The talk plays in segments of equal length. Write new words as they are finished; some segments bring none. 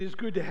It is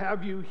good to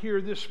have you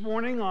here this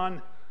morning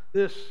on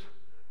this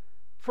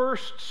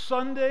first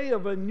Sunday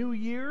of a new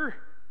year.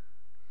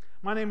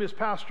 My name is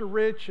Pastor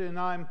Rich, and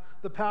I'm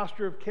the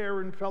pastor of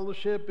Care and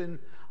Fellowship, and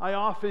I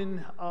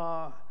often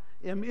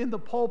am in the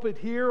pulpit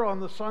here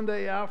on the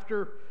Sunday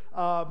after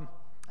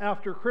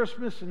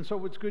Christmas, and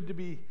so it's good to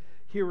be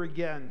here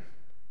again.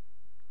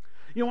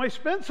 You know, I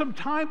spent some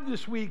time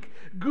this week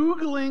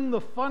Googling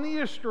the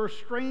funniest or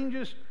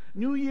strangest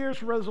New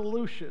Year's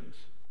resolutions.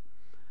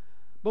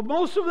 But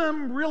most of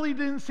them really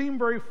didn't seem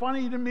very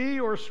funny to me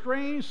or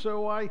strange,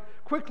 so I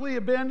quickly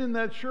abandoned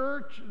that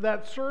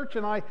search,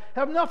 and I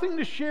have nothing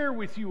to share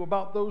with you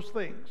about those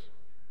things.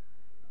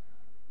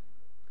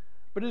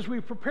 But as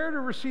we prepare to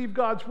receive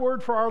God's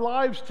word for our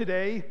lives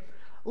today,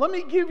 let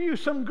me give you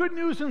some good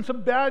news and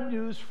some bad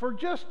news for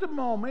just a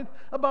moment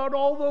about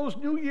all those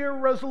New Year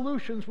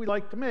resolutions we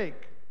like to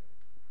make.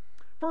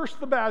 First,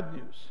 the bad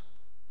news.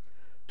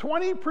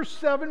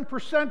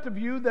 27% of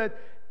you that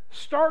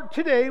start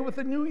today with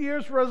a New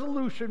Year's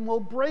resolution will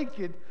break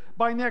it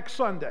by next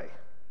Sunday.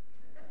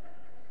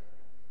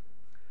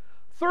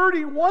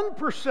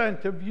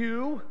 31% of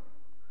you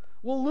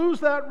will lose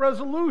that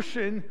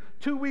resolution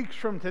 2 weeks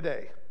from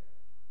today.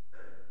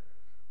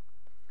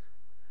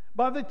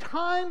 By the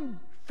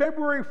time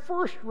February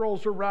 1st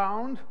rolls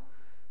around,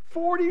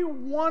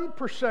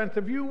 41%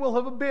 of you will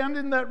have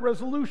abandoned that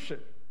resolution.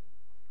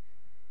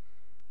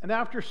 And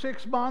after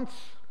 6 months,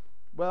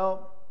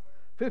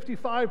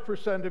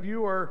 55% of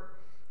you are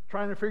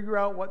trying to figure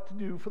out what to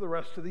do for the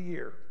rest of the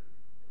year.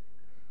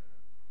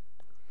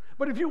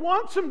 But if you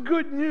want some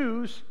good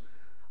news,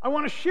 I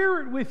want to share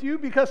it with you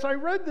because I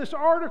read this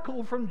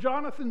article from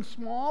Jonathan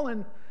Small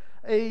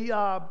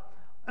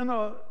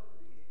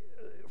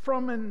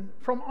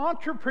from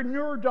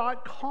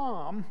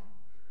entrepreneur.com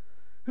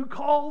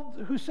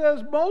who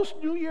says most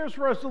New Year's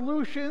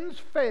resolutions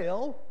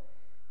fail,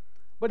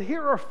 but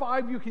here are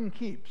 5 you can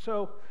keep.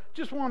 So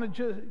just want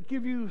to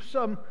give you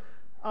some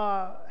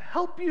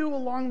help you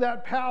along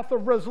that path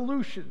of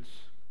resolutions.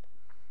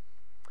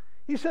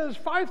 He says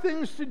 5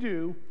 things to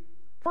do.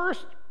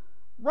 First,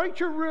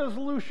 write your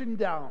resolution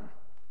down,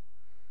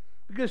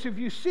 because if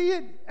you see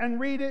it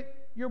and read it,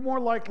 you're more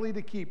likely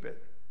to keep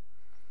it.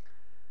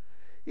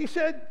 He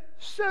said,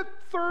 set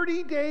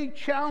 30-day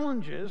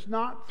challenges,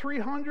 not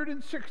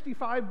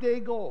 365-day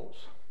goals.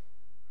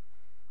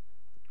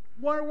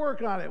 Want to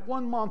work on it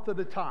 1 month at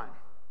a time.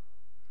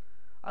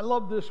 I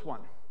love this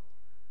one.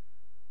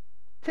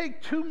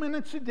 Take 2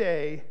 minutes a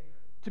day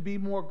to be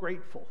more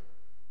grateful.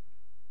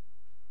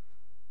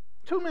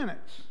 2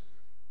 minutes.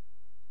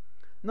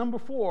 Number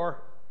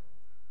 4,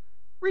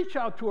 reach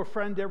out to a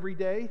friend every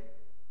day.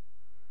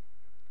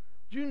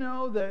 Do you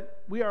know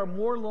that we are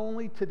more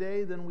lonely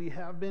today than we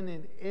have been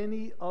in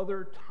any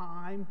other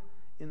time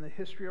in the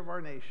history of our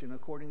nation,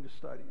 according to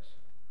studies?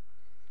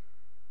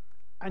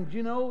 And do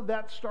you know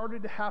that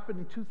started to happen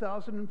in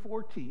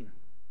 2014,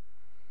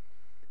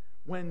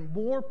 when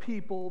more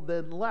people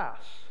than less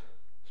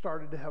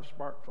started to have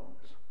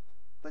smartphones.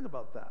 Think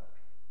about that.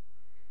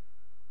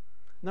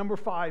 Number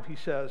 5, he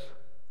says,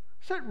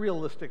 set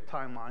realistic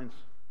timelines.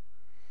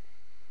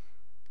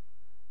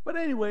 But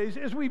anyways,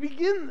 as we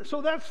begin,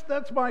 so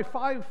that's my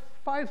five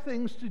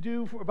things to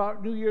do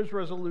about New Year's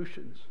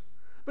resolutions.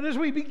 But as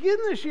we begin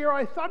this year,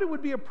 I thought it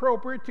would be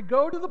appropriate to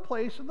go to the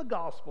place in the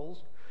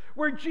Gospels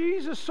where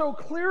Jesus so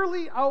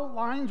clearly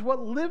outlines what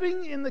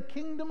living in the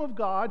kingdom of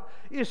God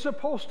is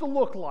supposed to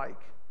look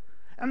like.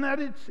 And that,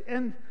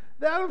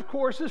 of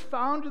course, is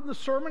found in the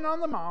Sermon on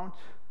the Mount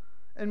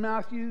in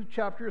Matthew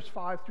chapters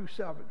 5 through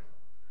 7.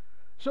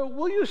 So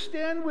will you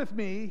stand with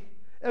me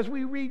as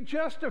we read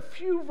just a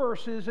few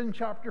verses in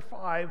chapter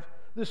 5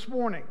 this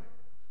morning?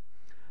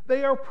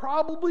 They are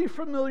probably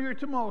familiar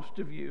to most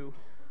of you,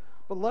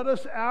 but let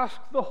us ask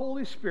the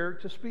Holy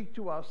Spirit to speak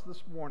to us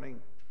this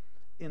morning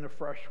in a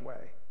fresh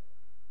way.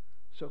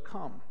 So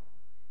come,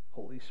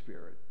 Holy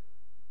Spirit.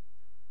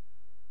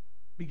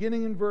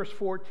 Beginning in verse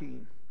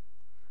 14.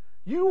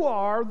 You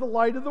are the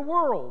light of the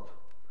world.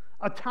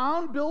 A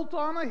town built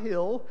on a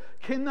hill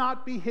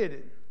cannot be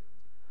hidden.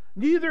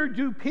 Neither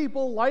do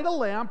people light a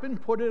lamp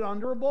and put it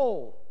under a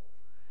bowl.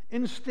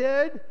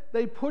 Instead,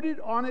 they put it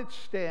on its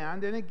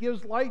stand, and it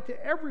gives light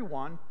to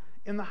everyone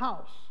in the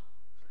house.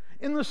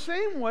 In the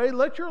same way,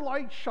 let your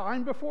light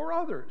shine before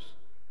others,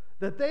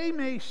 that they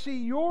may see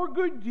your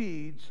good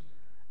deeds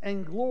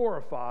and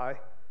glorify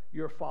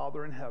your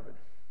Father in heaven.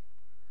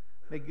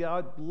 May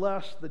God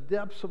bless the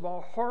depths of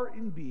our heart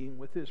and being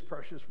with His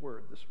precious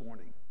word this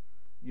morning.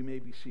 You may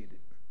be seated.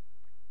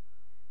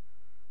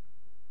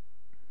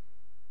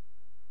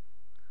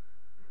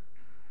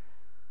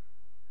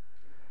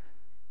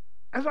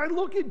 As I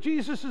look at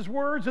Jesus'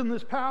 words in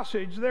this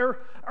passage, there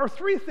are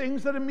 3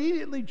 things that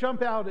immediately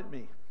jump out at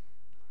me.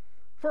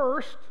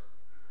 First,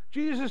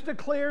 Jesus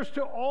declares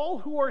to all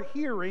who are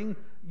hearing,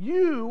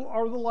 you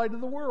are the light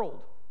of the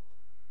world.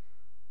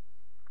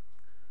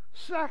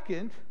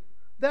 Second,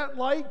 that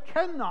light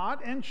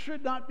cannot and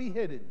should not be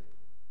hidden.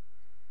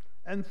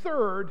 And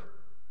third,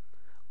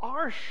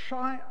 our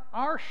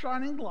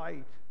shining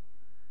light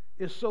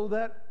is so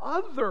that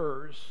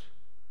others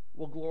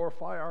will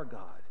glorify our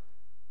God.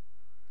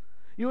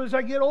 As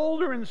I get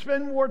older and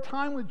spend more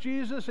time with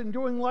Jesus and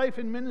doing life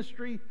and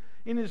ministry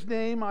in His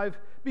name, I've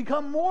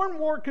become more and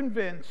more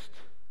convinced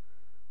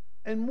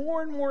and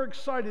more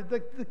excited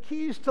that the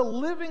keys to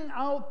living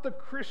out the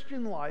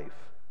Christian life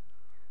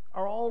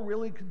are all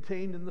really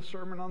contained in the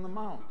Sermon on the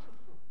Mount.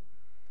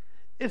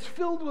 It's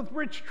filled with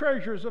rich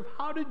treasures of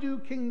how to do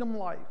kingdom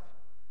life.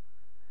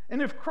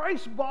 And if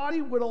Christ's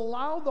body would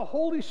allow the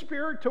Holy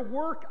Spirit to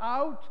work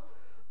out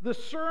the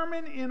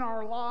sermon in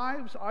our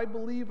lives, I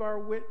believe our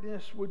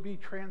witness would be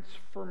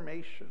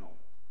transformational.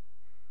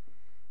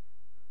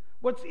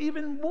 What's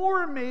even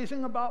more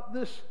amazing about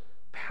this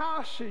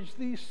passage,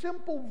 these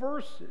simple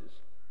verses,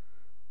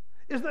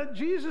 is that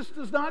Jesus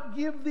does not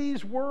give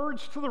these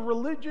words to the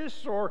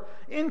religious or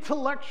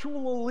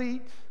intellectual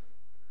elite,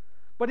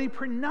 but He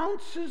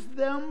pronounces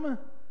them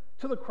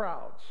to the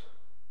crowds,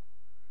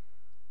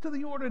 to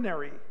the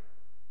ordinary,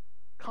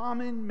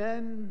 common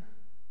men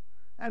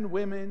and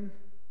women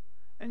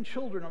and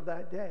children of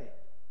that day.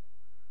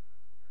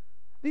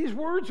 These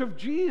words of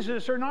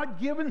Jesus are not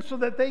given so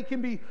that they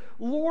can be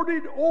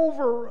lorded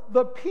over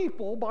the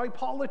people by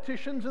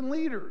politicians and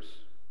leaders.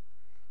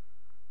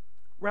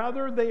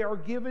 Rather, they are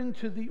given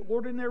to the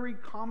ordinary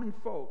common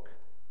folk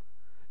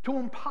to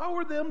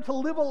empower them to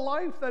live a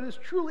life that is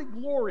truly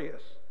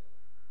glorious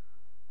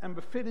and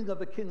befitting of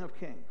the King of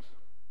Kings.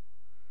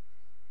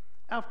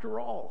 After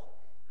all,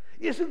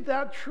 isn't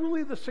that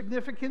truly the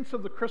significance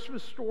of the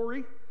Christmas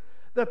story?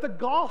 That the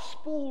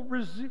gospel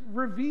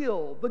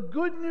revealed, the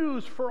good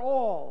news for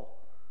all,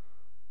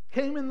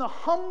 came in the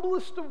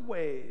humblest of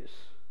ways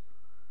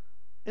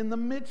in the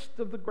midst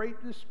of the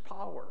greatest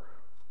power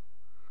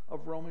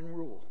of Roman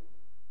rule.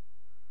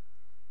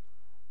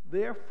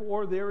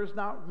 Therefore, there is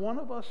not one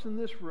of us in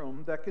this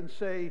room that can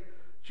say,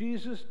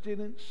 Jesus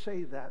didn't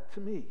say that to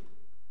me.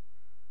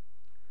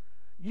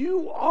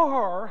 You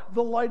are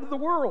the light of the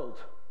world.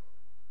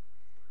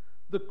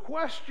 The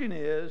question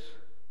is,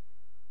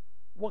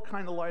 what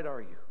kind of light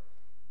are you?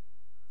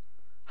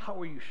 How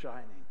are you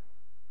shining?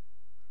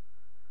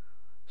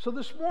 So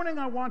this morning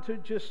I want to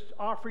just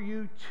offer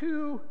you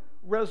 2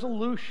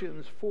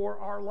 resolutions for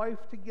our life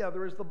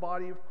together as the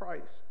body of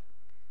Christ,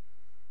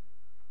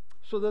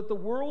 so that the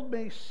world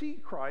may see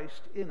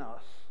Christ in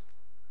us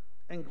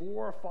and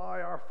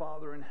glorify our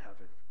Father in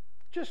heaven.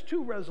 Just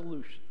 2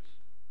 resolutions.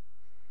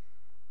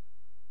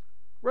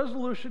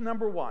 Resolution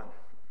number 1.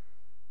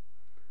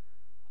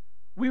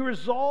 We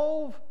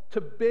resolve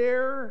to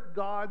bear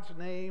God's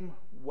name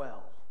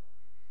well.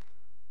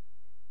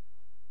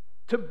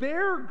 To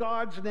bear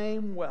God's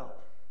name well.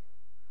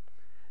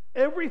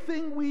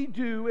 Everything we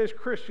do as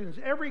Christians,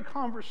 every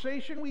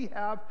conversation we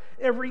have,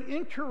 every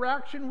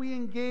interaction we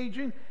engage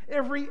in,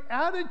 every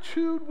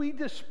attitude we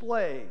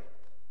display,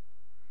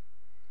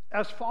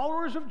 as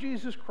followers of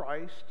Jesus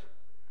Christ,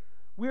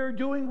 we are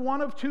doing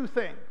one of 2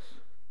 things.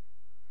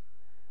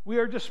 We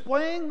are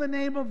displaying the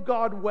name of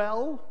God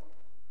well,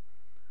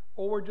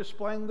 or we're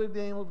displaying the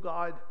name of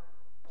God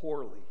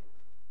poorly.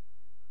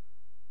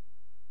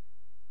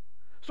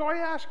 So I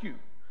ask you,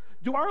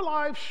 do our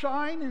lives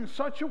shine in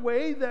such a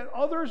way that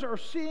others are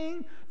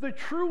seeing the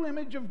true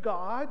image of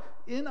God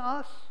in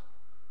us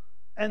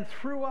and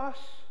through us,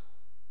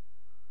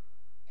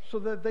 so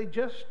that they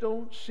just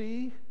don't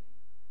see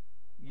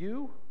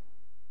you,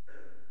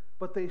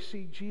 but they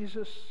see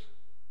Jesus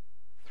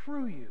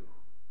through you?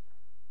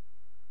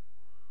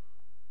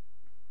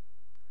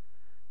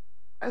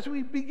 As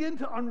we begin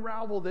to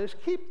unravel this,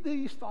 keep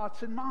these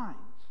thoughts in mind.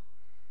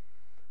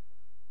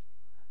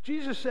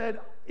 Jesus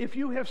said, if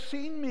you have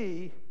seen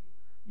me,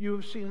 you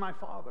have seen my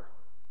Father.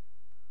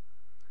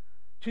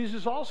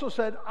 Jesus also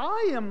said,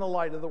 I am the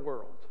light of the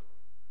world.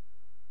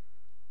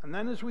 And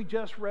then as we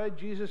just read,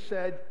 Jesus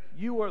said,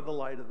 you are the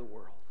light of the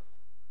world.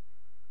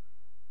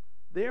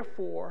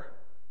 Therefore,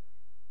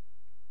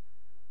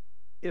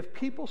 if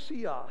people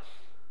see us,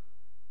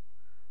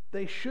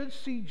 they should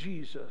see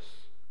Jesus,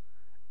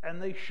 and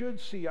they should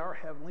see our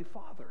Heavenly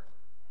Father.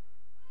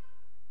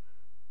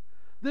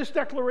 This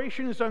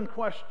declaration is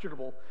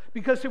unquestionable,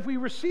 because if we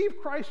receive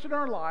Christ in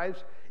our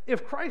lives,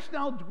 if Christ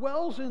now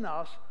dwells in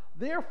us,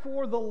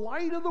 therefore the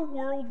light of the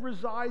world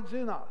resides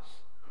in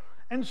us.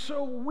 And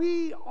so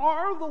we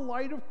are the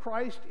light of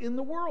Christ in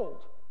the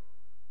world.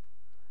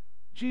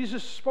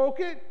 Jesus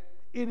spoke it,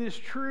 it is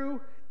true,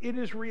 it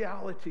is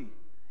reality.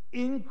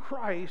 In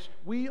Christ,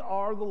 we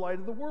are the light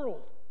of the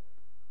world.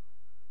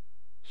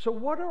 So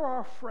what are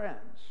our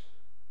friends,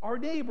 our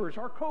neighbors,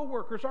 our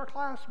co-workers, our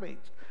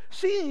classmates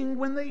seeing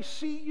when they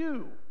see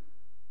you,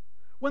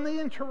 when they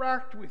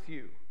interact with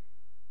you?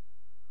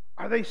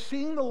 Are they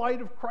seeing the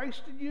light of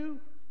Christ in you?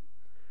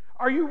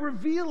 Are you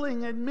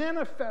revealing and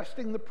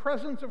manifesting the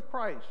presence of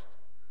Christ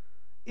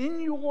in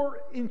your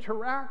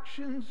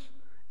interactions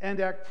and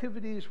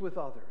activities with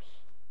others?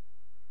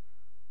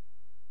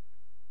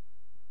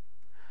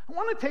 I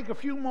want to take a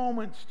few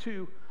moments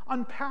to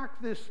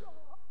unpack this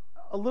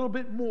a little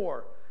bit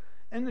more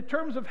in the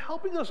terms of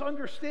helping us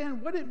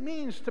understand what it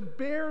means to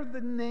bear the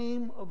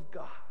name of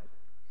God.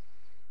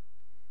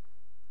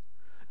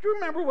 Do you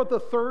remember what the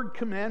third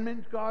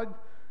commandment God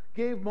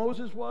gave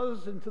Moses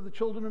was and to the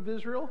children of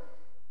Israel?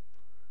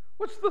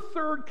 What's the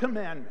third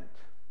commandment?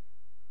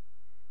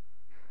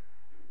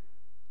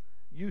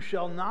 You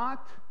shall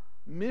not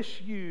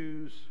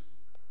misuse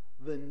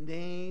the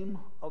name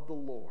of the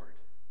Lord,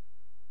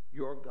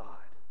 your God.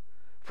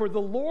 For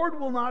the Lord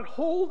will not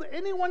hold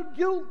anyone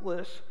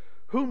guiltless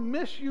who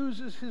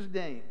misuses his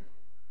name.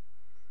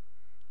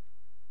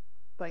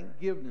 Thank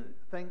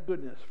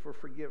goodness for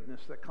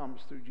forgiveness that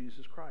comes through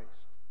Jesus Christ.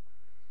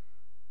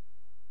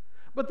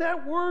 But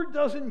that word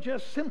doesn't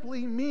just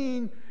simply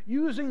mean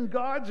using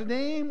God's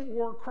name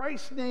or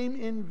Christ's name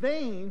in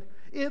vain.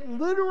 It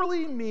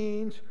literally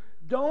means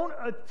don't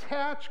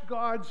attach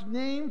God's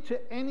name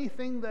to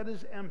anything that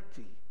is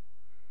empty.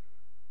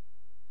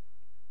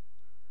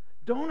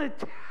 Don't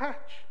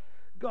attach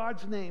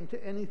God's name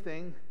to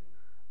anything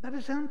that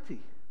is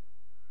empty.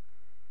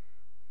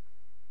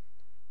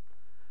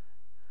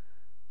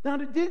 Now,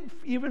 to dig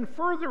even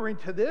further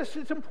into this,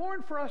 it's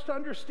important for us to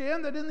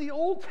understand that in the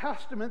Old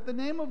Testament, the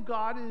name of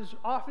God is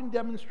often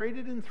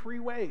demonstrated in three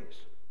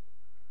ways.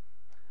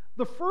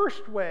 The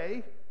first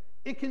way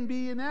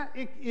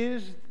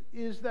is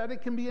that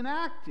it can be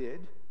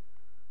enacted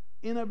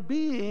in a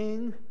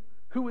being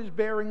who is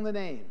bearing the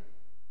name.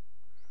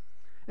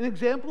 An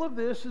example of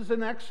this is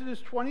in Exodus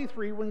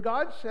 23 when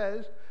God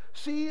says,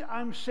 "See,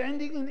 I'm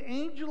sending an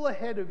angel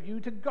ahead of you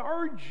to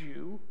guard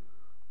you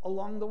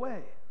along the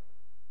way."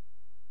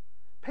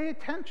 Pay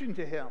attention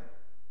to him.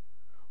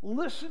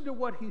 Listen to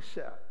what he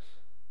says.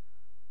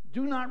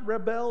 Do not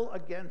rebel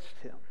against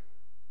him,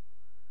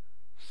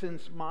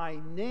 since my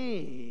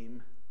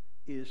name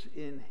is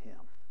in him.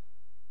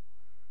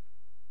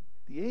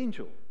 The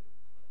angel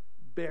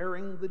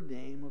bearing the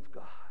name of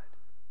God.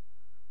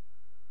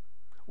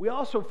 We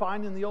also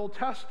find in the Old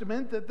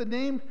Testament that the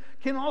name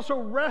can also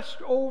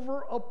rest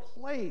over a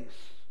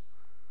place.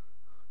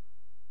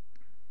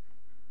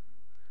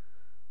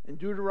 In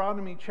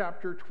Deuteronomy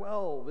chapter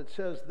 12, it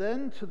says,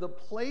 "Then to the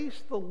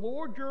place the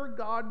Lord your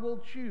God will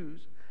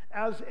choose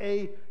as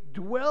a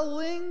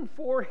dwelling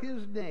for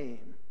his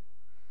name,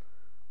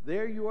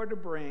 there you are to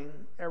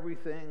bring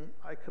everything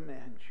I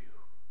command you."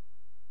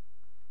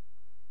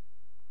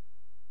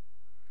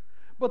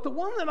 But the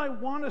one that I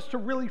want us to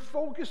really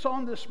focus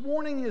on this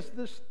morning is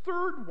this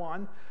third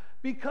one,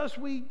 because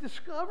we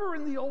discover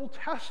in the Old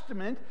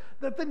Testament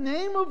that the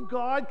name of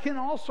God can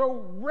also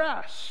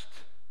rest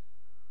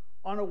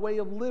on a way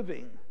of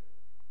living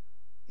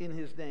in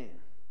his name.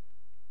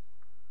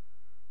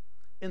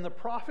 In the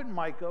prophet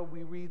Micah,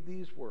 we read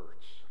these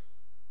words: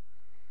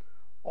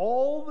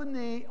 all the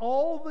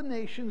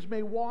nations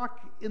may walk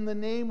in the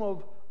name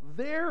of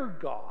their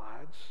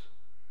gods,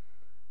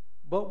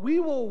 but we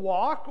will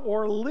walk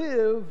or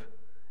live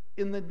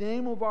in the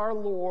name of the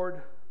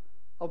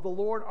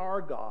Lord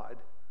our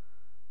God,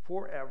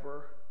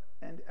 forever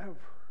and ever.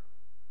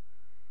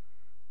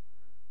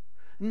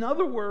 In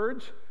other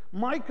words,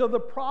 Micah the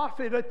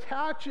prophet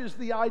attaches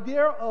the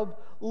idea of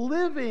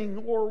living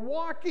or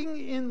walking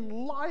in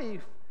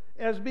life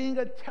as being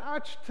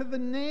attached to the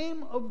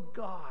name of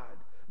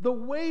God, the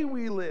way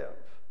we live,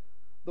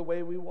 the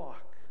way we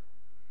walk,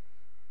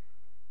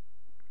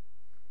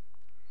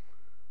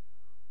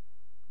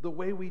 the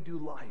way we do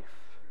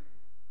life.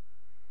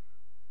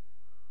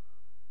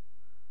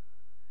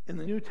 In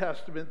the New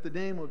Testament, the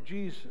name of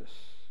Jesus,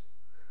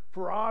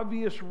 for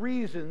obvious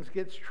reasons,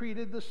 gets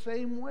treated the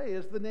same way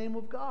as the name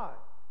of God.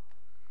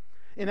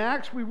 In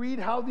Acts, we read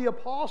how the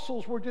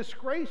apostles were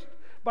disgraced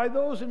by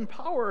those in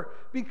power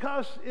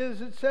because,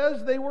 as it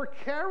says, they were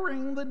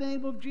carrying the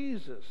name of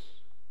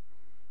Jesus.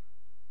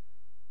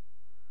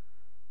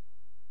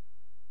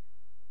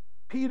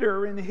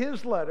 Peter, in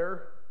his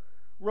letter,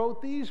 wrote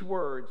these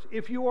words: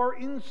 "If you are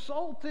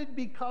insulted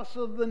because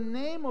of the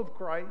name of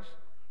Christ,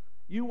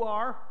 you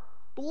are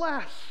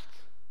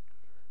blessed.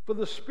 For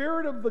the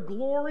Spirit of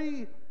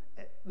glory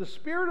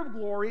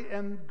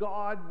and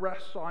God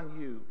rests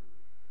on you.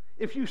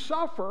 If you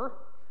suffer,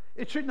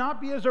 it should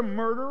not be as a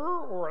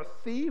murderer or a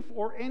thief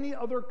or any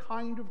other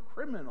kind of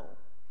criminal,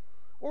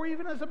 or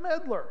even as a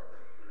meddler.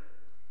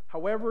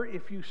 However,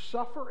 if you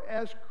suffer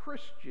as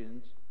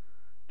Christians,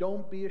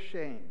 don't be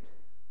ashamed,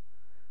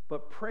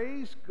 but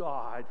praise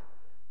God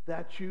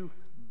that you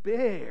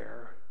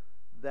bear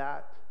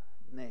that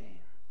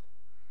name."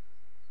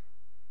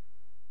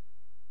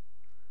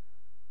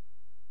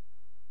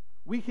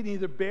 We can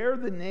either bear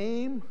the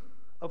name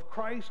of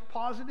Christ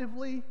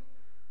positively,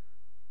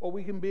 or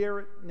we can bear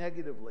it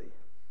negatively.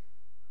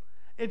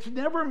 It's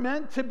never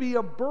meant to be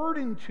a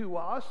burden to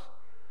us,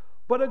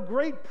 but a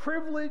great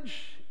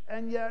privilege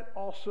and yet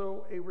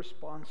also a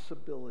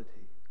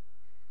responsibility.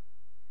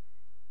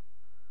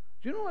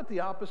 Do you know what the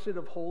opposite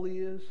of holy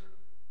is?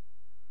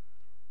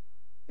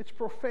 It's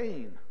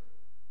profane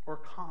or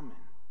common.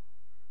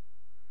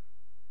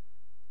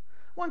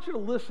 I want you to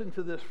listen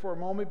to this for a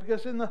moment,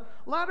 because in the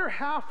latter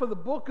half of the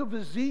book of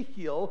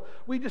Ezekiel,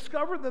 we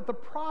discovered that the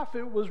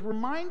prophet was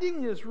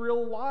reminding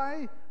Israel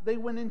why they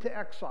went into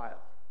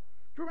exile.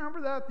 Do you remember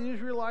that? The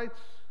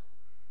Israelites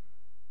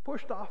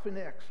pushed off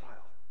into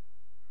exile.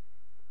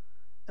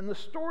 And the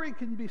story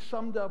can be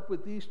summed up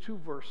with these two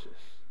verses.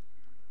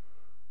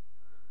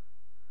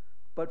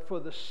 But for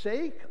the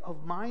sake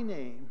of my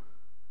name,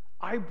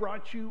 I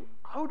brought you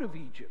out of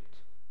Egypt.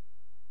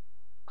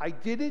 I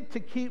did it to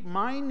keep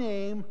my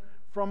name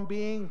from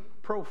being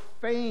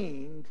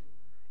profaned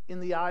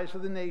in the eyes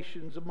of the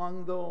nations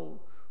among those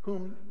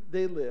whom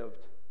they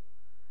lived,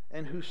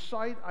 and whose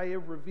sight I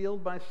have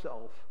revealed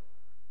myself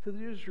to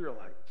the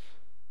Israelites.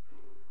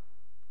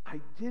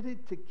 I did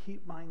it to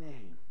keep my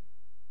name.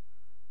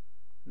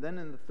 Then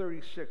in the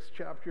 36th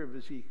chapter of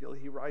Ezekiel,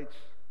 he writes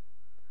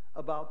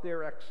about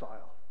their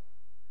exile.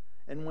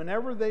 And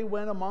whenever they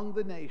went among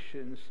the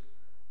nations,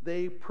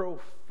 they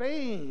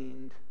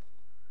profaned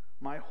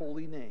my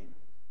holy name.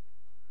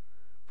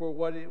 For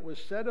what it was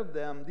said of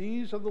them,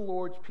 these are the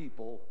Lord's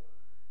people,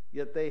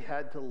 yet they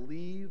had to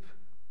leave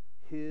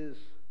his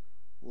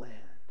land.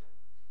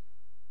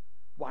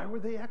 Why were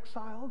they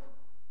exiled?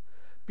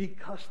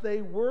 Because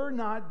they were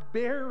not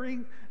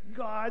bearing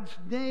God's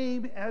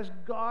name as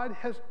God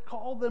has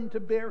called them to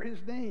bear his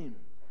name.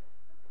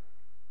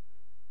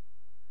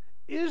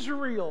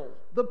 Israel,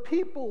 the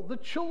people, the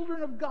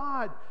children of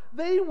God,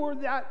 they were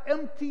that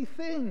empty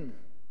thing.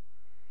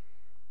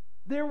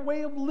 Their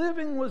way of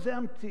living was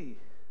empty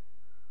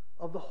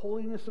of the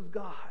holiness of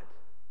God,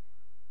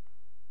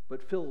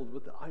 but filled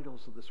with the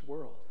idols of this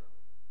world.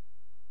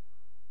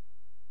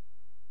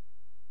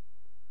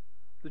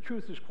 The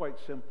truth is quite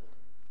simple.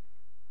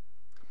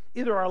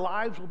 Either our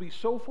lives will be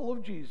so full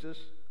of Jesus,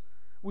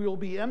 we will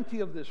be empty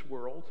of this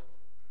world,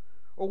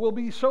 or we'll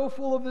be so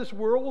full of this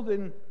world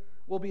and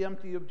we'll be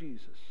empty of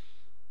Jesus.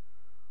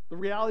 The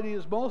reality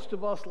is most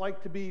of us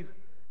like to be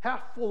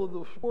half full of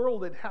this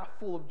world and half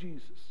full of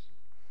Jesus.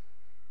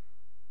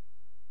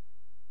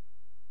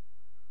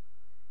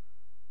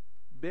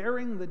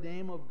 Bearing the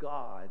name of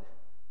God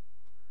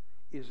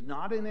is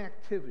not an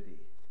activity,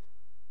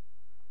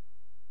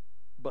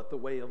 but the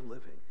way of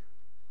living.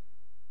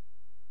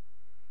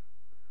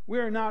 We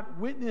are not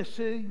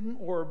witnessing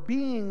or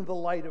being the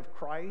light of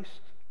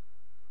Christ.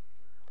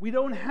 We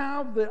don't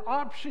have the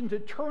option to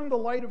turn the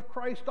light of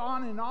Christ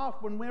on and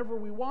off whenever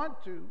we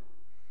want to.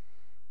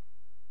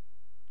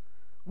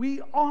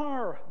 We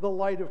are the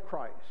light of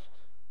Christ.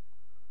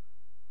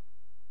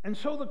 And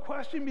so the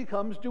question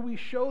becomes, do we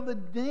show the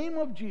name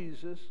of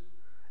Jesus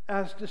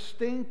as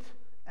distinct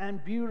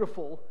and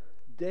beautiful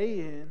day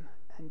in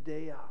and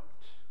day out?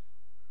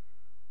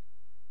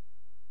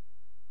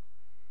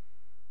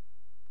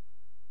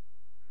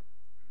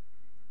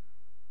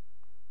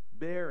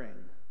 Bearing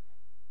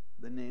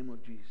the name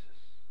of Jesus.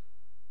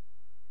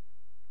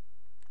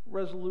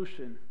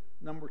 Resolution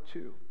number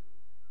 2.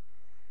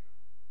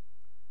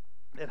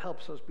 It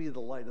helps us be the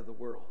light of the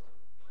world.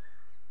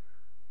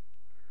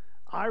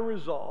 I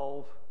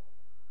resolve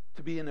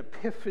to be an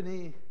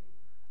epiphany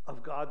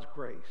of God's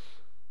grace.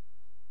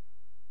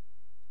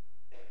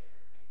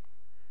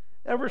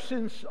 Ever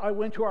since I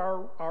went to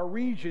our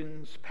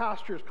region's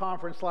pastors'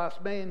 conference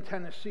last May in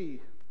Tennessee,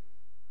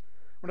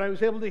 when I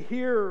was able to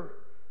hear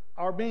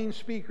our main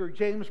speaker,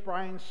 James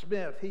Bryan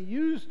Smith, he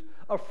used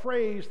a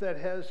phrase that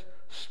has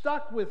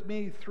stuck with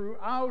me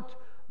throughout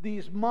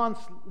these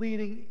months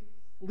leading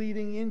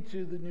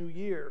into the new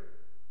year.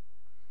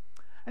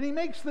 And he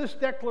makes this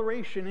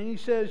declaration, and he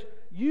says,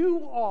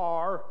 "You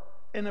are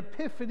an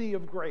epiphany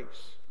of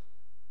grace."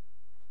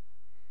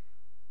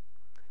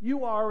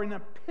 You are an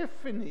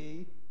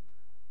epiphany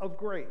of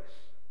grace.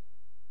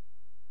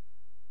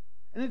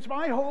 And it's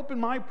my hope and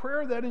my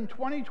prayer that in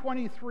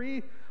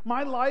 2023,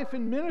 my life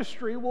and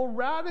ministry will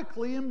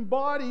radically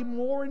embody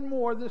more and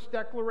more this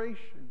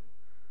declaration.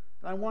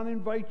 And I want to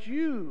invite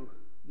you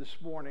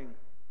this morning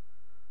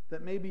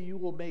that maybe you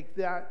will make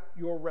that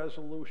your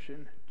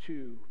resolution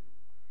too.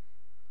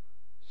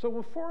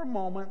 So for a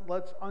moment,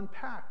 let's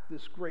unpack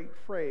this great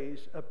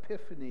phrase,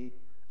 epiphany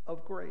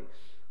of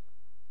grace.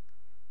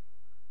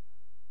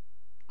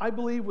 I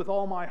believe with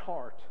all my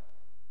heart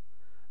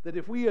that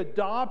if we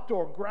adopt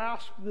or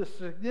grasp the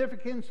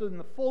significance and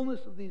the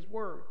fullness of these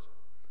words,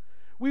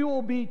 we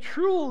will be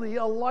truly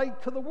a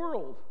light to the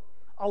world,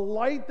 a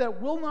light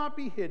that will not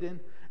be hidden,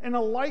 and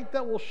a light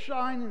that will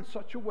shine in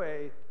such a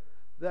way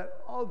that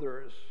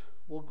others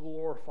will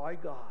glorify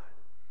God.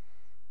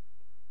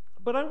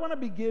 But I want to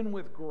begin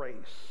with grace.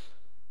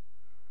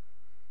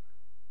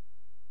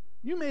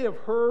 You may have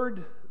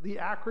heard the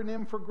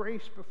acronym for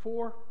grace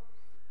before.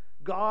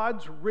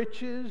 God's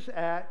riches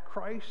at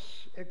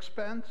Christ's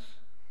expense.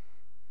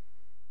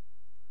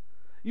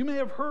 You may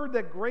have heard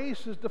that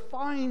grace is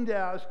defined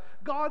as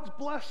God's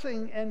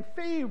blessing and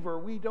favor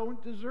we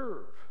don't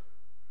deserve.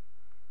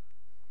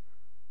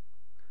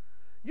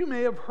 You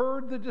may have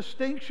heard the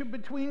distinction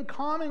between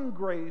common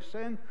grace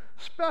and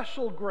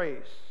special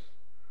grace.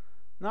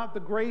 Not the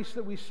grace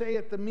that we say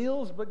at the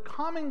meals, but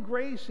common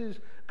grace is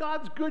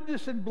God's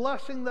goodness and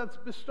blessing that's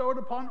bestowed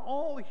upon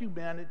all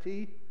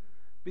humanity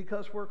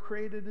because we're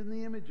created in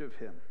the image of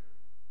Him.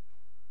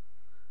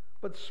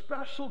 But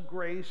special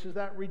grace is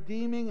that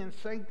redeeming and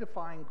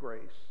sanctifying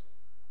grace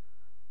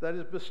that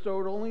is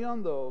bestowed only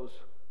on those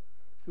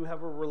who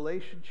have a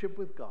relationship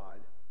with God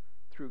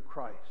through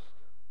Christ.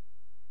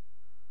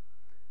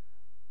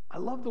 I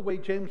love the way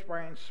James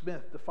Bryan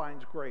Smith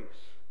defines grace,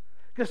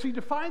 because he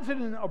defines it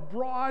in a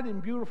broad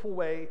and beautiful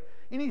way,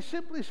 and he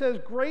simply says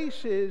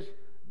grace is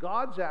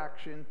God's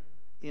action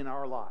in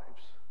our lives.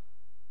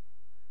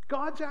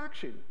 God's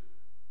action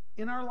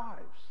in our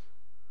lives.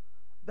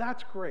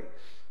 That's grace.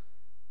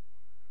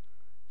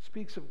 It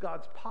speaks of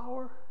God's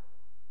power,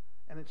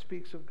 and it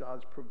speaks of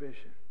God's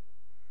provision.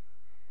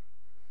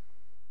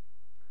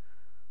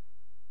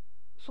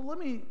 So let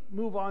me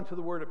move on to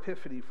the word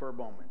epiphany for a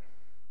moment.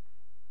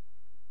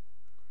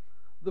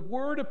 The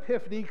word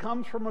epiphany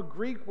comes from a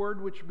Greek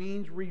word which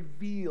means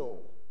reveal.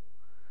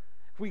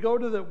 If we go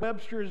to the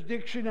Webster's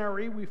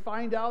dictionary, we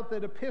find out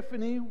that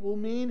epiphany will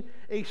mean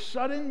a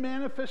sudden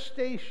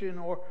manifestation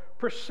or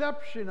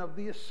perception of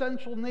the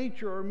essential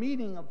nature or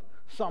meaning of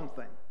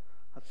something.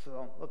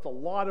 That's a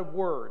lot of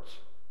words.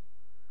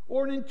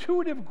 Or an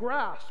intuitive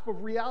grasp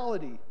of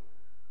reality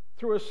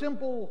through a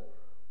simple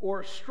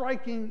or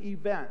striking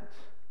event.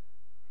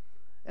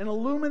 An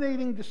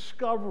illuminating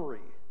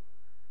discovery,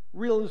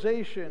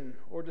 realization,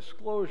 or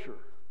disclosure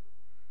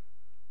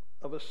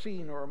of a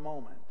scene or a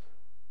moment.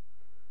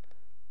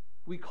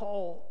 We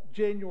call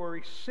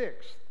January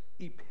 6th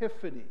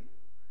Epiphany,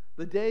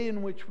 the day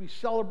in which we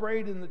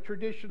celebrate in the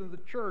tradition of the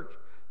church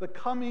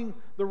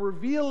the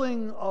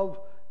revealing of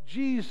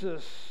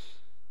Jesus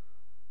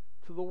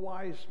to the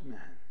wise men.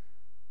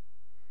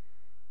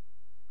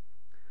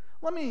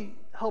 Let me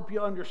help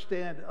you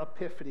understand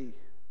Epiphany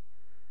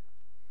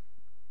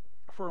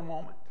for a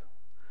moment.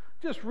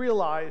 Just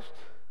realized,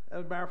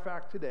 as a matter of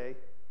fact today,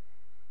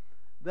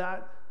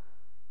 that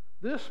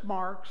this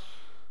marks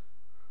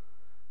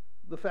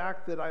the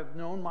fact that I've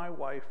known my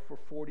wife for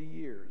 40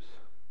 years.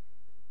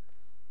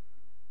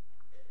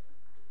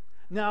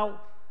 Now,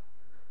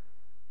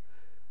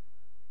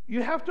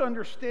 you have to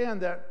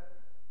understand that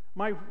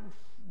my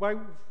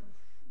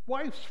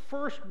wife's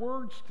first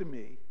words to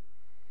me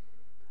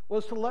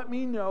was to let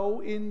me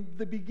know in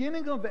the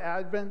beginning of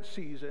Advent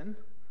season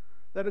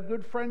that a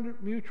good friend,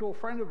 mutual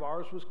friend of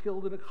ours, was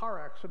killed in a car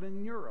accident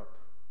in Europe.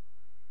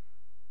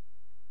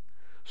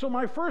 So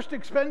my first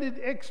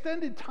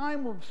extended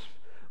time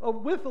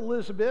with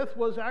Elizabeth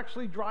was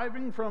actually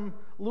driving from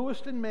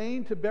Lewiston,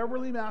 Maine to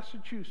Beverly,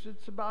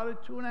 Massachusetts, about a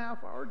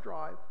 2.5-hour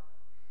drive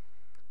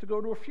to go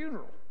to a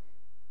funeral.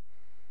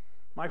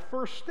 My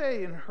first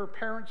stay in her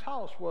parents'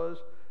 house was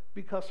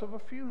because of a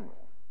funeral.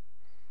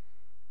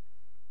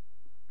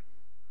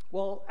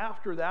 Well,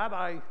 after that,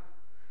 I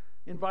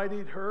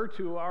invited her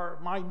to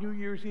my New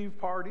Year's Eve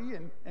party,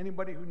 and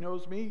anybody who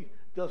knows me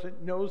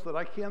knows that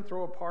I can't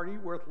throw a party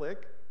worth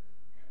lick.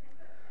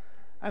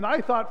 And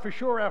I thought for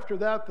sure after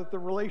that the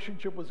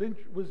relationship was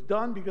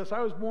done, because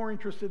I was more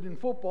interested in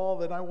football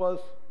than I was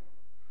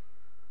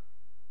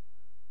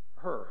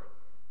her.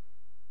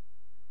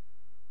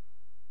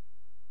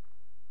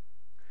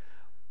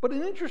 But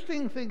an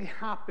interesting thing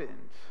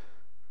happened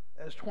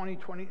as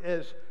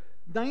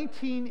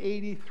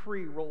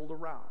 1983 rolled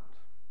around.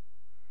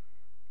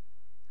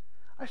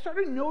 I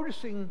started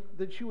noticing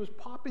that she was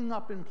popping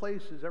up in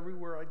places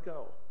everywhere I'd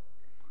go.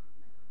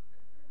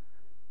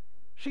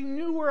 She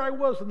knew where I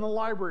was in the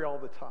library all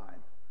the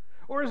time.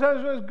 Or as I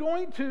was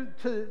going to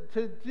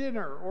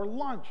dinner or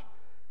lunch,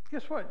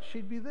 guess what?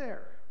 She'd be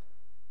there.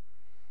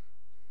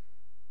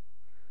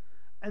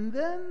 And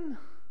then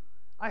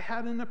I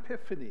had an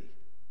epiphany.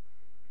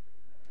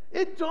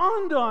 It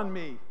dawned on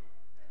me.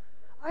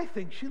 I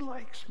think she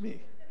likes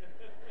me.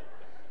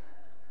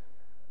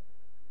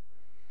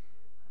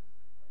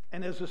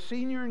 And as a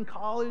senior in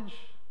college,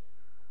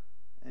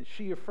 and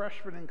she a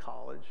freshman in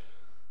college,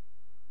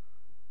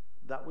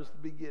 that was the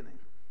beginning.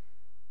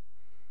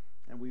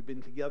 And we've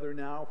been together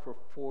now for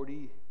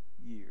 40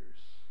 years.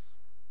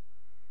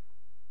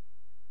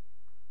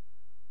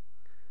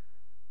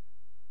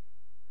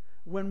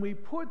 When we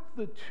put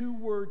the two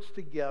words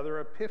together,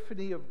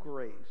 epiphany of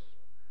grace,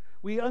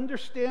 we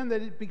understand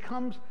that it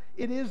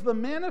is the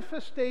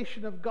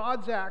manifestation of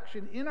God's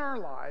action in our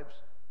lives,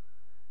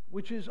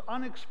 which is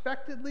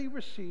unexpectedly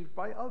received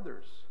by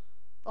others.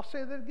 I'll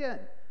say that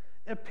again.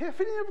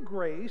 Epiphany of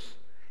grace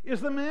is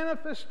the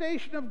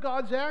manifestation of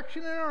God's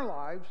action in our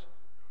lives,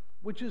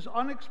 which is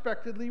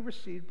unexpectedly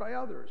received by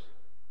others.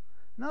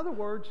 In other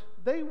words,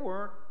 they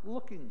weren't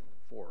looking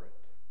for it.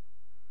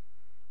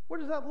 What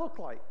does that look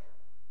like?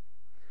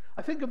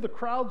 I think of the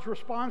crowd's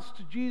response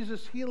to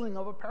Jesus' healing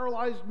of a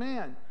paralyzed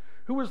man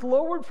who was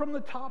lowered from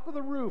the top of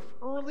the roof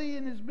early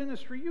in his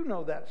ministry. You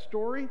know that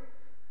story.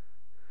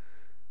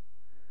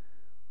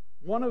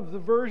 One of the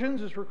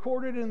versions is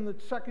recorded in the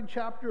 2nd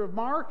chapter of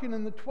Mark, and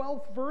in the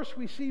 12th verse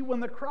we see when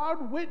the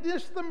crowd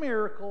witnessed the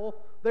miracle,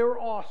 they were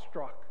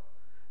awestruck.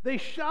 They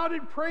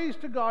shouted praise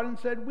to God and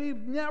said,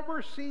 "We've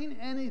never seen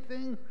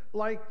anything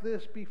like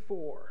this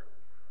before."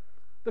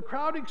 The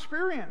crowd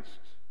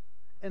experienced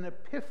an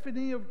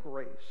epiphany of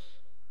grace,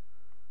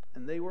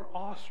 and they were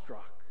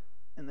awestruck,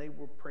 and they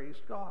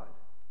praised God.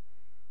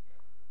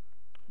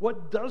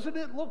 What doesn't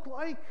it look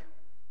like?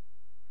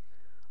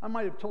 I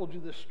might have told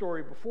you this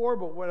story before,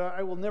 but what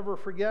I will never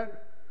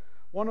forget,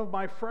 one of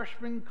my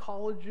freshman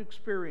college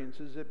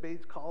experiences at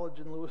Bates College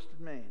in Lewiston,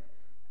 Maine.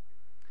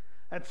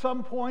 At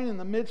some point in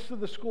the midst of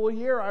the school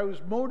year, I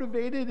was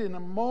motivated in a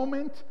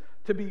moment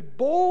to be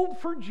bold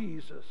for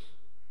Jesus.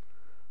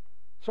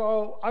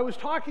 So I was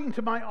talking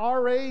to my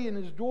RA in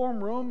his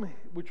dorm room,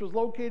 which was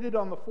located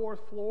on the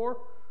 4th floor.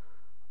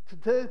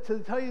 To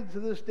tell you, to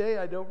this day,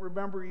 I don't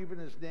remember even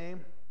his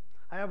name.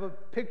 I have a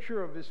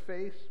picture of his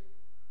face.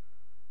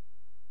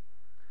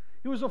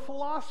 He was a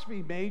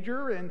philosophy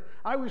major, and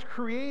I was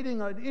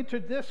creating an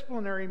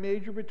interdisciplinary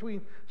major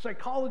between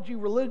psychology,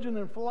 religion,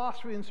 and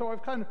philosophy. And so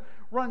I've kind of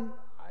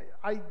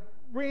I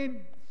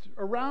ran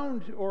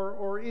around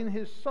or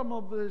in some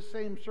of his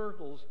same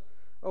circles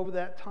over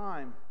that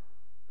time.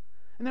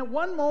 And at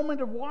one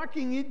moment of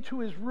walking into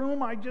his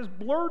room, I just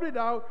blurted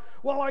out,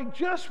 "Well, I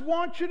just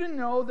want you to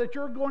know that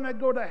you're going to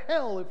go to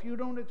hell if you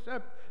don't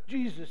accept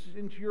Jesus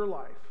into your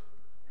life."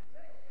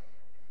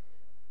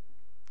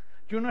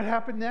 Do you know what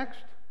happened next?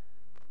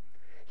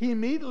 He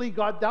immediately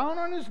got down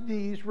on his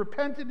knees,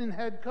 repented, and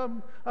had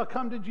come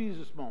to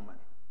Jesus moment.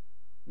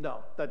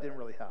 No, that didn't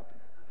really happen.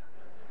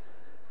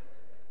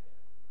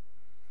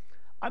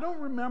 I don't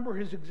remember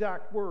his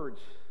exact words,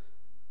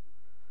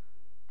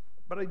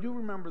 but I do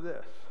remember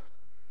this.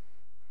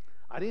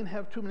 I didn't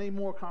have too many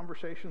more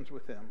conversations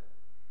with him,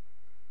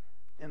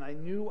 and I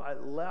knew I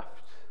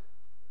left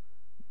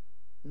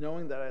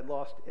knowing that I'd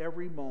lost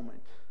every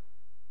moment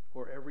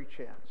or every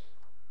chance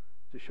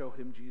to show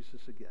him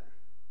Jesus again.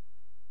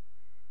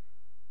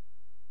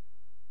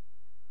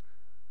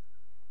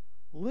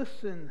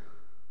 Listen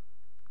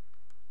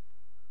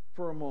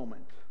for a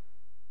moment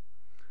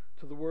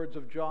to the words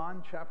of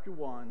John chapter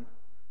 1,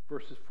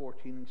 verses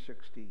 14 and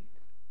 16.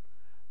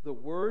 The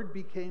Word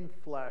became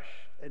flesh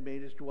and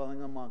made his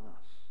dwelling among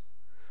us.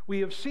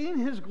 We have seen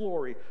his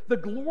glory, the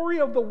glory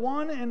of the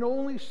one and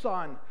only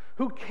Son,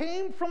 who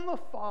came from the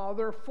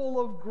Father, full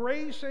of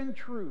grace and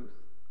truth.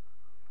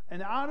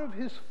 And out of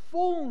his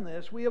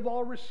fullness we have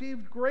all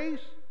received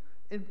grace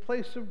in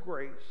place of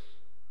grace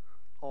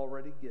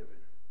already given.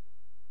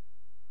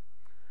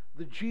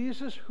 The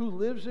Jesus who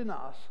lives in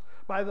us,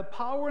 by the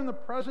power and the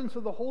presence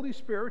of the Holy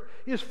Spirit,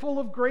 is full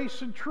of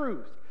grace and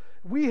truth.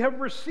 We have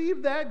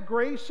received that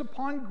grace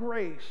upon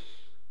grace.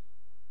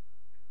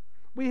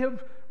 We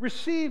have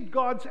received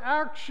God's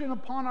action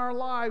upon our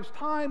lives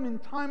time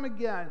and time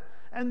again.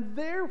 And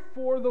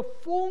therefore, the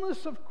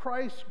fullness of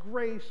Christ's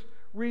grace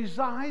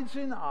resides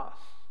in us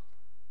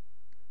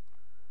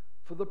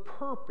for the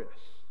purpose,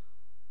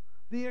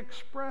 the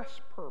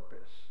express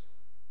purpose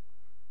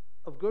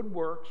of good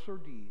works or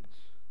deeds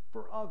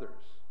for others,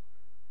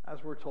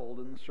 as we're told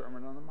in the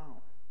Sermon on the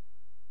Mount.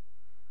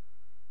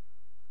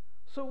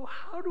 So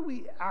how do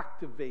we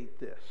activate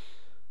this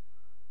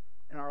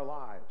in our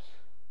lives?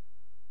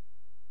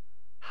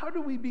 How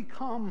do we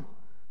become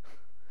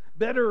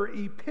better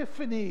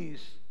epiphanies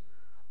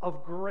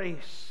of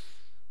grace?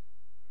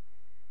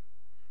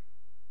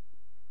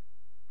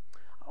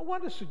 I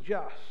want to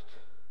suggest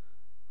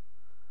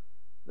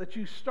that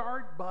you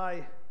start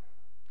by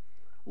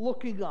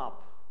looking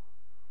up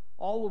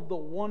all of the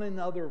one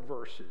another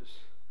verses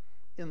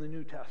in the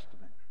New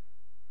Testament.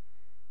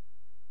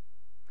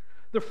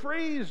 The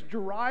phrase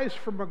derives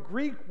from a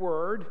Greek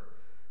word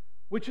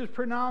which is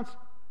pronounced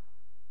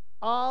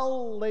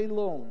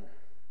allelon,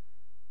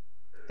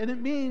 and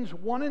it means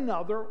one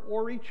another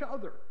or each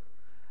other.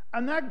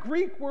 And that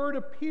Greek word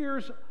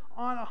appears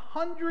on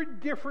 100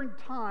 different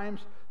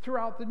times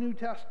throughout the New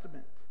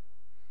Testament.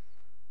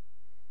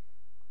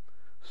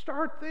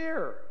 Start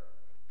there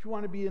if you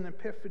want to be an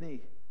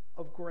epiphany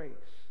of grace.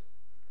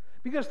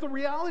 Because the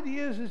reality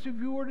is if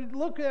you were to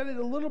look at it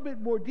a little bit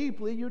more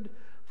deeply, you'd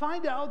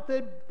find out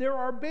that there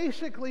are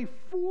basically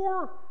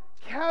 4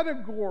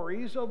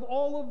 categories of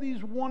all of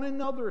these one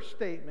another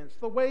statements,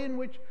 the way in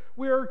which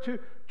we are to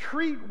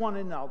treat one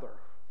another.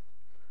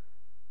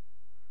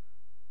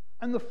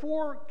 And the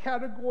 4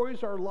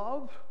 categories are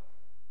love,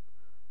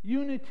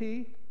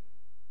 unity,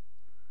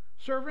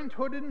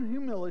 servanthood and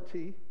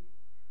humility,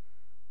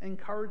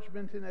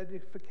 encouragement and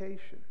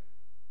edification.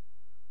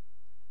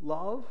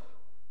 Love,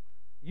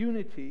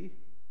 unity,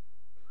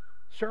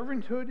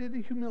 servanthood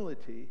and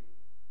humility,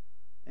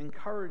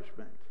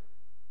 encouragement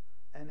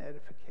and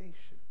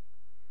edification.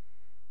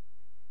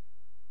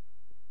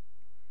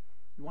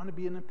 You want to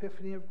be an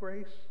epiphany of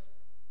grace?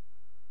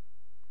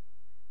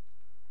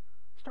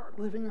 Start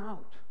living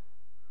out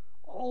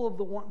all of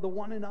the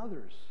one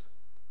another's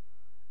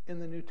in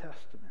the New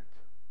Testament.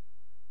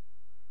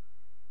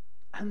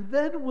 And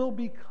then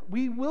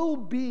we will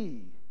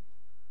be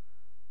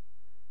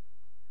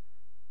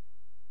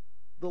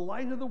the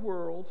light of the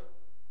world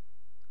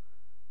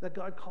that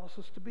God calls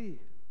us to be.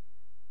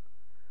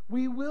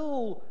 We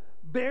will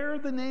bear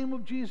the name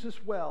of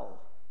Jesus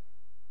well.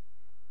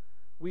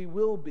 We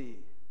will be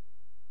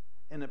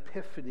an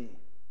epiphany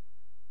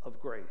of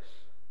grace.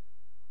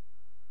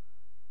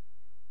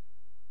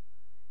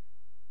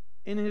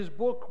 In his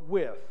book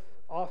With,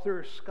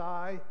 author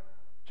Skye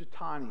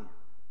Jethani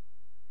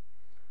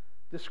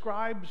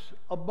describes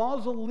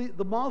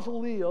the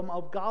mausoleum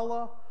of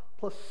Galla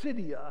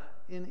Placidia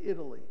in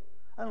Italy.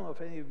 I don't know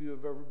if any of you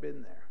have ever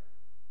been there.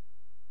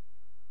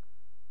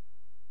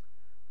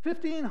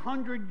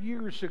 1,500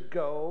 years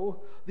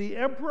ago, the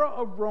Emperor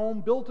of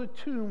Rome built a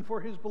tomb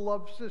for his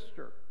beloved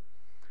sister.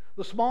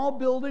 The small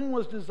building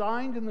was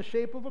designed in the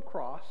shape of a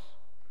cross,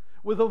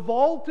 with a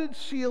vaulted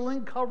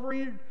ceiling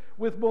covered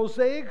with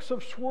mosaics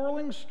of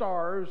swirling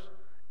stars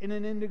in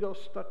an indigo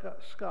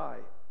sky.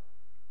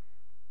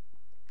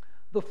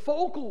 The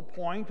focal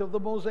point of the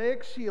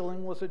mosaic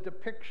ceiling was a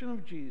depiction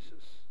of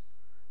Jesus,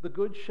 the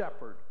Good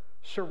Shepherd,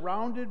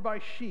 surrounded by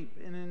sheep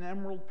in an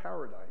emerald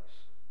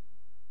paradise.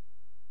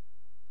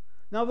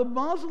 Now, the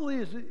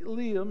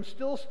mausoleum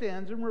still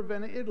stands in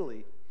Ravenna,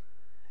 Italy,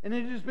 and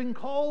it has been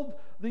called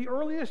the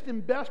earliest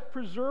and best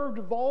preserved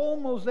of all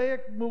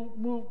mosaic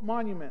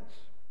monuments,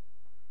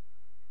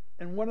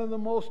 and one of the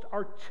most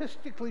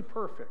artistically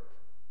perfect.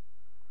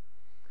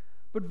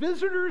 But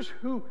visitors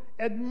who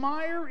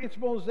admire its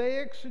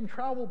mosaics and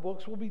travel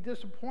books will be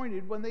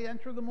disappointed when they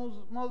enter the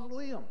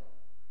mausoleum,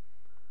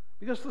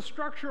 because the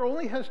structure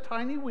only has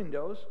tiny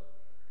windows,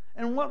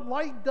 and what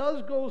light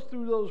does go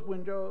through those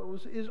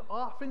windows is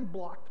often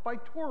blocked by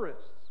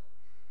tourists.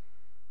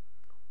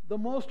 The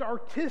most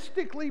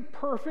artistically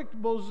perfect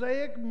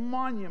mosaic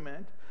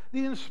monument,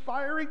 the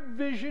inspiring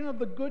vision of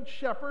the Good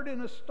Shepherd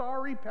in a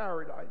starry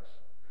paradise,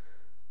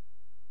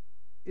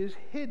 is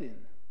hidden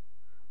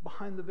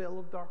behind the veil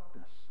of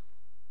darkness.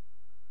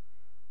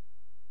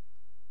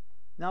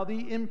 Now,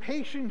 the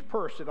impatient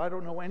person, I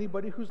don't know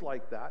anybody who's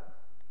like that,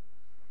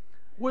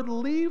 would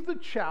leave the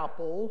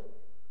chapel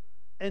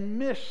and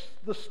miss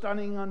the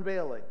stunning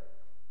unveiling.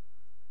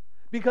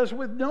 Because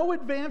with no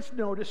advance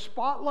notice,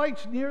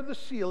 spotlights near the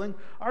ceiling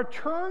are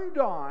turned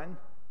on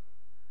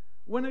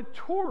when a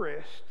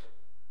tourist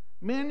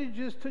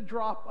manages to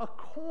drop a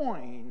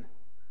coin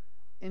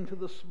into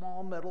the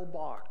small metal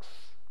box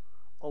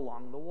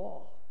along the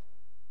wall.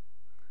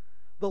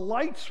 The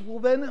lights will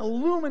then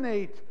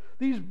illuminate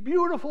these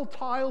beautiful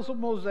tiles of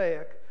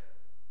mosaic,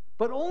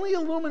 but only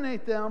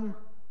illuminate them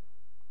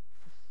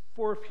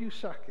for a few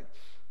seconds.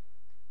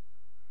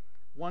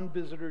 One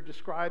visitor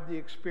described the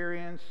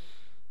experience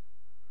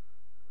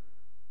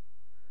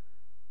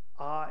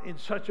in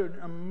such an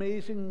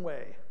amazing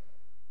way.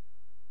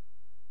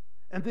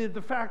 And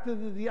the fact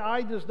that the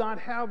eye does not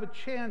have a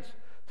chance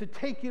to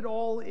take it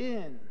all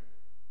in.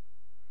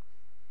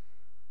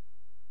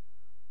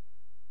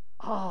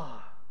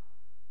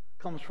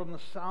 Comes from the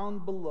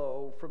sound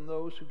below, from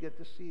those who get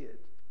to see it.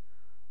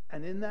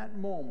 And in that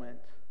moment,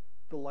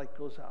 the light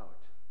goes out.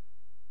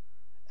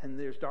 And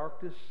there's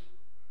darkness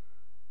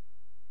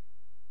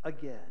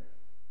again.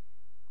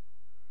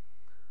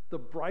 The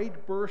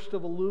bright burst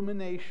of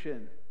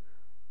illumination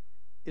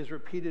is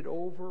repeated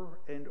over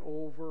and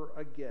over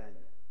again,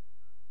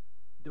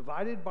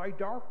 divided by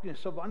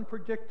darkness of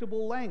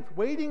unpredictable length,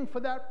 waiting for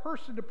that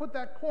person to put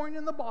that coin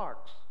in the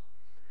box.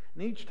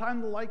 And each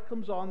time the light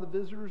comes on, the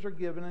visitors are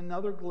given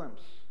another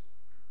glimpse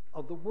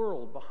of the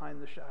world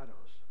behind the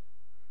shadows.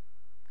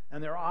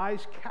 And their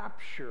eyes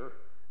capture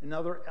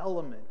another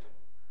element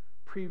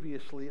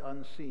previously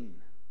unseen.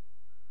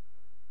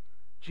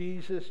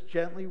 Jesus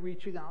gently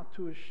reaching out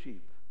to his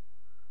sheep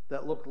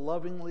that look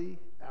lovingly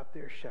at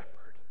their shepherd.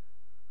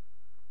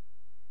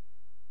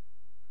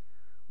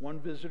 One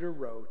visitor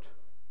wrote,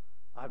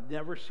 "I've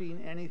never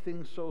seen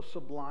anything so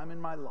sublime in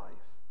my life.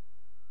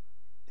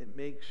 It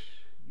makes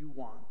you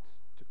want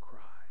to cry."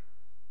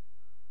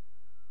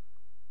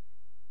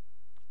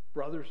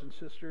 Brothers and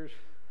sisters,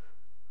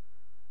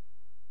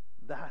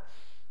 that's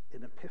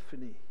an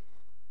epiphany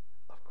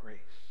of grace.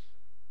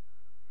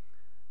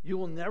 You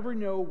will never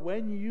know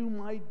when you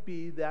might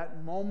be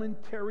that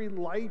momentary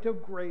light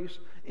of grace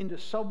into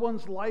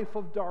someone's life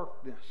of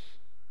darkness.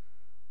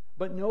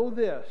 But know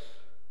this,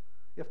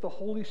 if the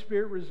Holy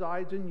Spirit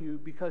resides in you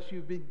because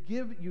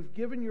you've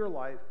given your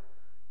life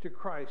to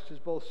Christ as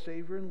both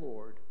Savior and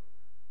Lord,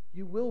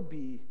 you will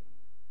be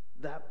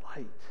that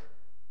light,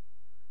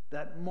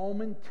 that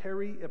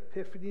momentary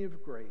epiphany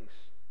of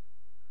grace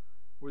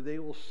where they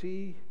will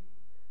see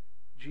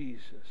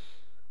Jesus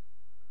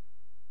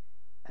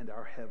and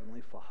our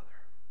Heavenly Father.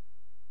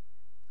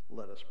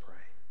 Let us pray.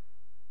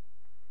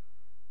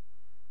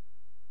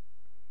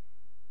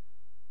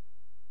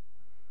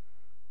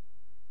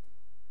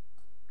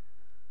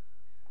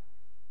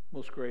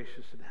 Most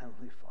gracious and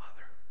Heavenly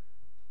Father,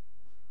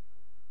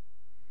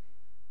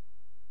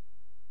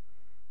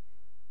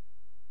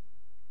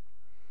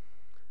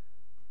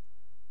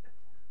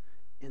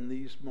 in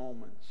these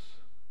moments,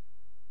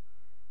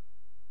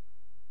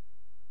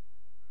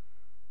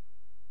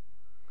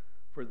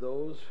 for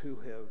those who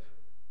have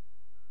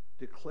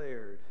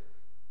declared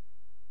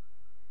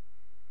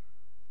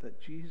that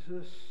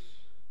Jesus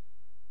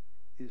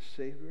is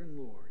Savior and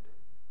Lord,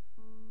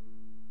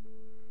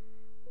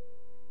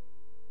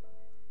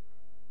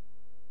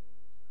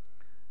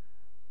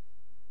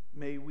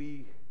 may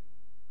we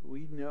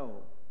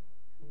know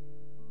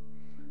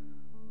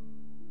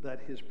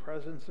that his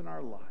presence in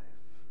our life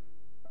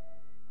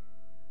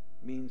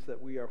means that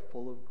we are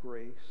full of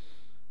grace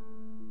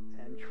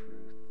and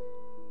truth.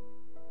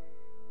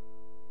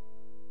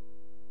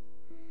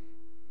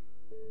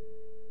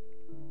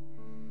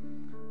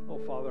 Oh,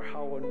 Father,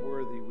 how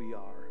unworthy we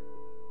are.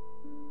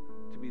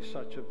 be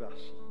such a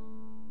vessel.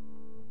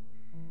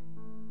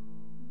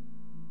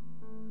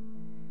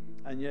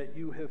 And yet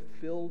you have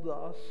filled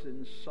us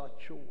in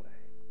such a way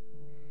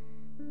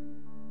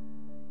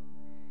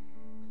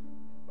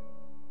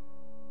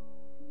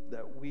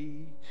that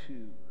we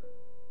too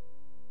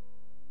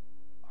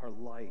are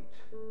light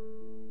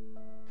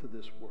to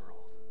this world.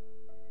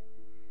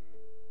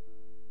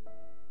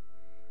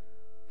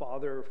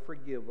 Father,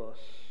 forgive us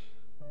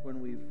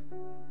when we've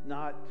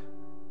not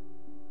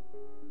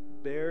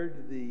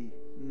bared the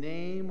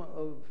name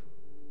of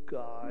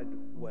God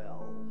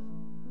well.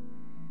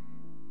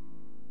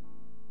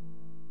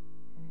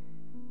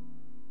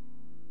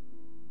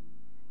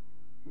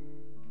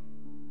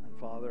 And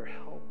Father,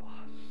 help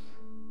us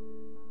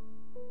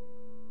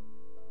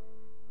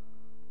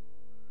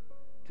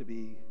to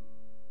be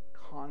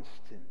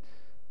constant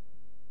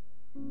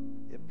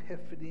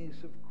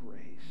epiphanies of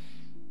grace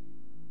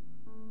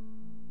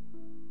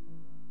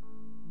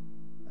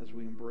as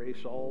we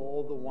embrace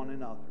all the one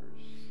another's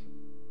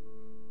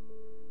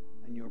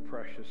and your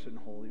precious and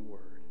holy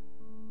word.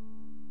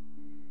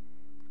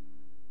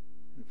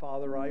 And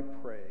Father, I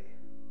pray,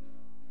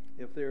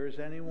 if there is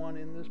anyone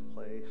in this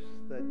place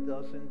that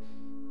doesn't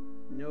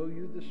know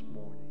you this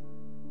morning,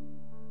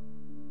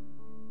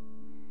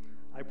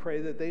 I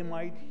pray that they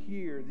might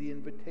hear the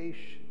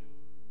invitation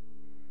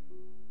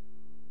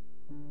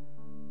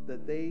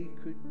that they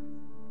could,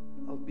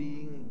 of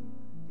being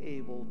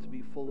able to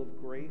be full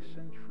of grace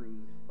and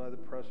truth by the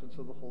presence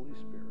of the Holy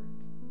Spirit,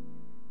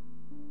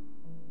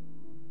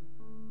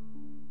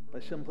 by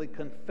simply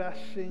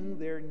confessing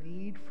their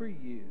need for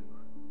you,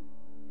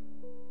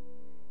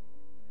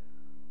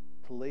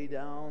 to lay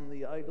down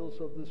the idols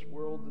of this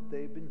world that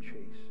they've been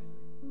chasing,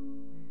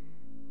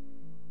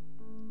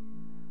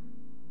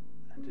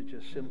 and to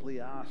just simply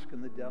ask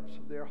in the depths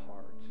of their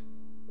heart,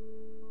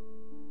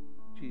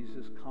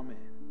 Jesus, come in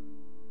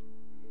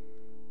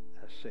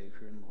as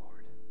Savior and Lord.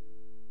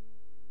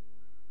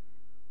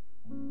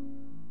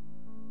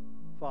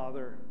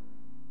 Father,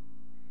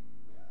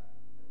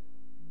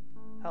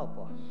 help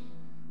us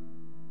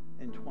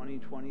in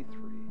 2023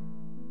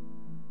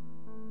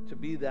 to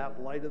be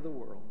that light of the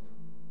world,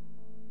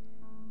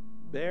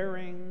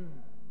 bearing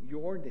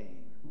your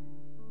name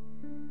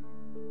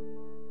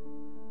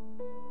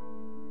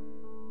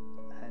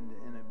and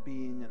in it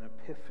being an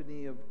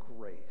epiphany of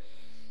grace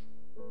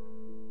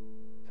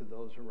to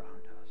those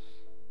around us.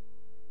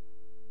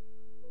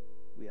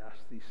 We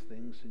ask these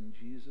things in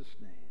Jesus'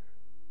 name.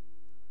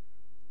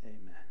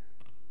 Amen.